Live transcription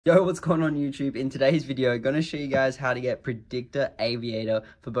Yo, what's going on YouTube? In today's video, I'm going to show you guys how to get Predictor Aviator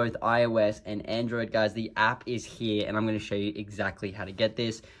for both iOS and Android. Guys, the app is here and I'm going to show you exactly how to get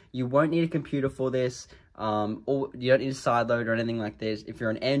this. You won't need a computer for this, or you don't need a sideload or anything like this. If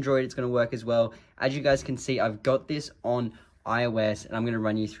you're on Android, it's going to work as well. As you guys can see, I've got this on iOS and I'm going to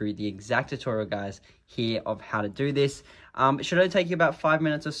run you through the exact tutorial, guys, here of how to do this. It should only take you about 5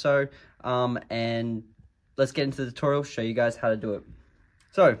 minutes or so, and let's get into the tutorial, show you guys how to do it.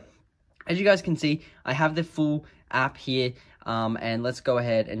 So, as you guys can see, I have the full app here, and let's go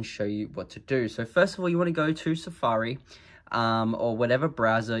ahead and show you what to do. So first of all, you want to go to Safari, or whatever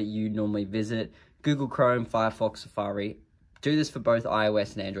browser you normally visit, Google Chrome, Firefox, Safari. Do this for both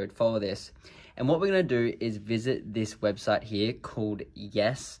iOS and Android, follow this. And what we're going to do is visit this website here called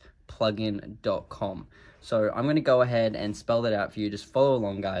yesplugin.com. So I'm going to go ahead and spell that out for you, just follow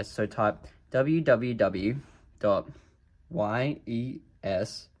along, guys. So type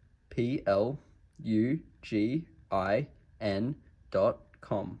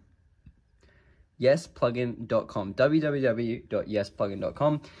www.yesplugin.com. Yesplugin.com.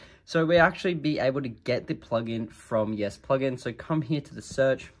 www.yesplugin.com. So we actually be able to get the plugin from YesPlugin. So come here to the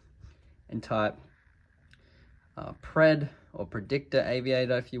search and type Pred or Predictor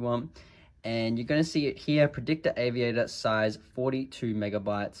Aviator if you want. And you're going to see it here, Predictor Aviator, size 42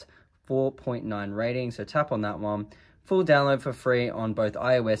 megabytes, 4.9 rating. So tap on that one. Full download for free on both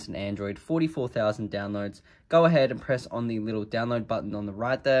iOS and Android, 44,000 downloads. Go ahead and press on the little download button on the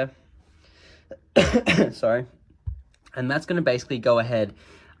right there. Sorry. And that's going to basically go ahead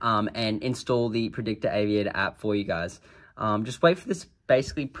and install the Predictor Aviator app for you guys. Just wait for this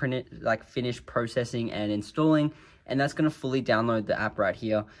basically finish processing and installing, and that's going to fully download the app right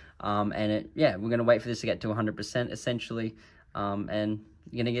here. We're going to wait for this to get to 100% essentially, and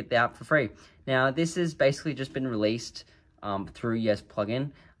you're going to get the app for free. Now, this has basically just been released through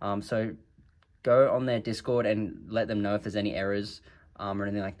YesPlugin. So go on their Discord and let them know if there's any errors or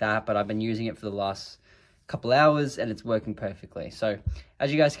anything like that. But I've been using it for the last couple hours and it's working perfectly. So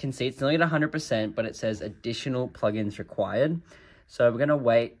as you guys can see, it's not at 100%, but it says additional plugins required. So we're going to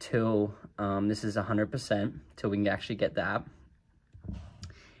wait till this is 100%, till we can actually get the app.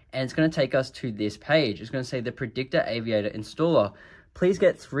 And it's going to take us to this page. It's going to say the Predictor Aviator installer. Please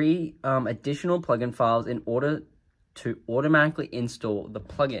get 3 additional plugin files in order to automatically install the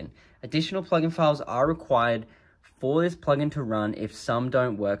plugin. Additional plugin files are required for this plugin to run. If some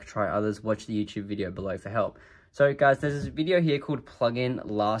don't work, try others. Watch the YouTube video below for help. So guys, there's this video here called Plugin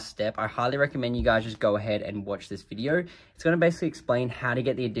Last Step. I highly recommend you guys just go ahead and watch this video. It's going to basically explain how to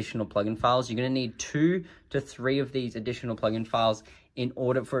get the additional plugin files. You're going to need 2 to 3 of these additional plugin files in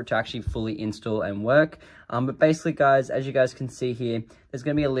order for it to actually fully install and work. But basically, guys, as you guys can see here, there's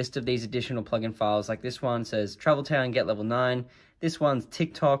going to be a list of these additional plugin files. Like this one says Travel Town, get level 9. This one's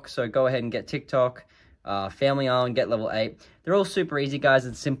TikTok, so go ahead and get TikTok. Family Island, get level 8. They're all super easy, guys.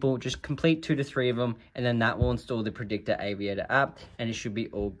 It's simple. Just complete 2 to 3 of them, and then that will install the Predictor Aviator app, and it should be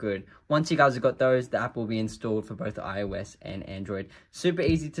all good. Once you guys have got those, the app will be installed for both iOS and Android. Super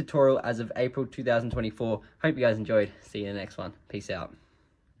easy tutorial as of April 2024. Hope you guys enjoyed. See you in the next one. Peace out.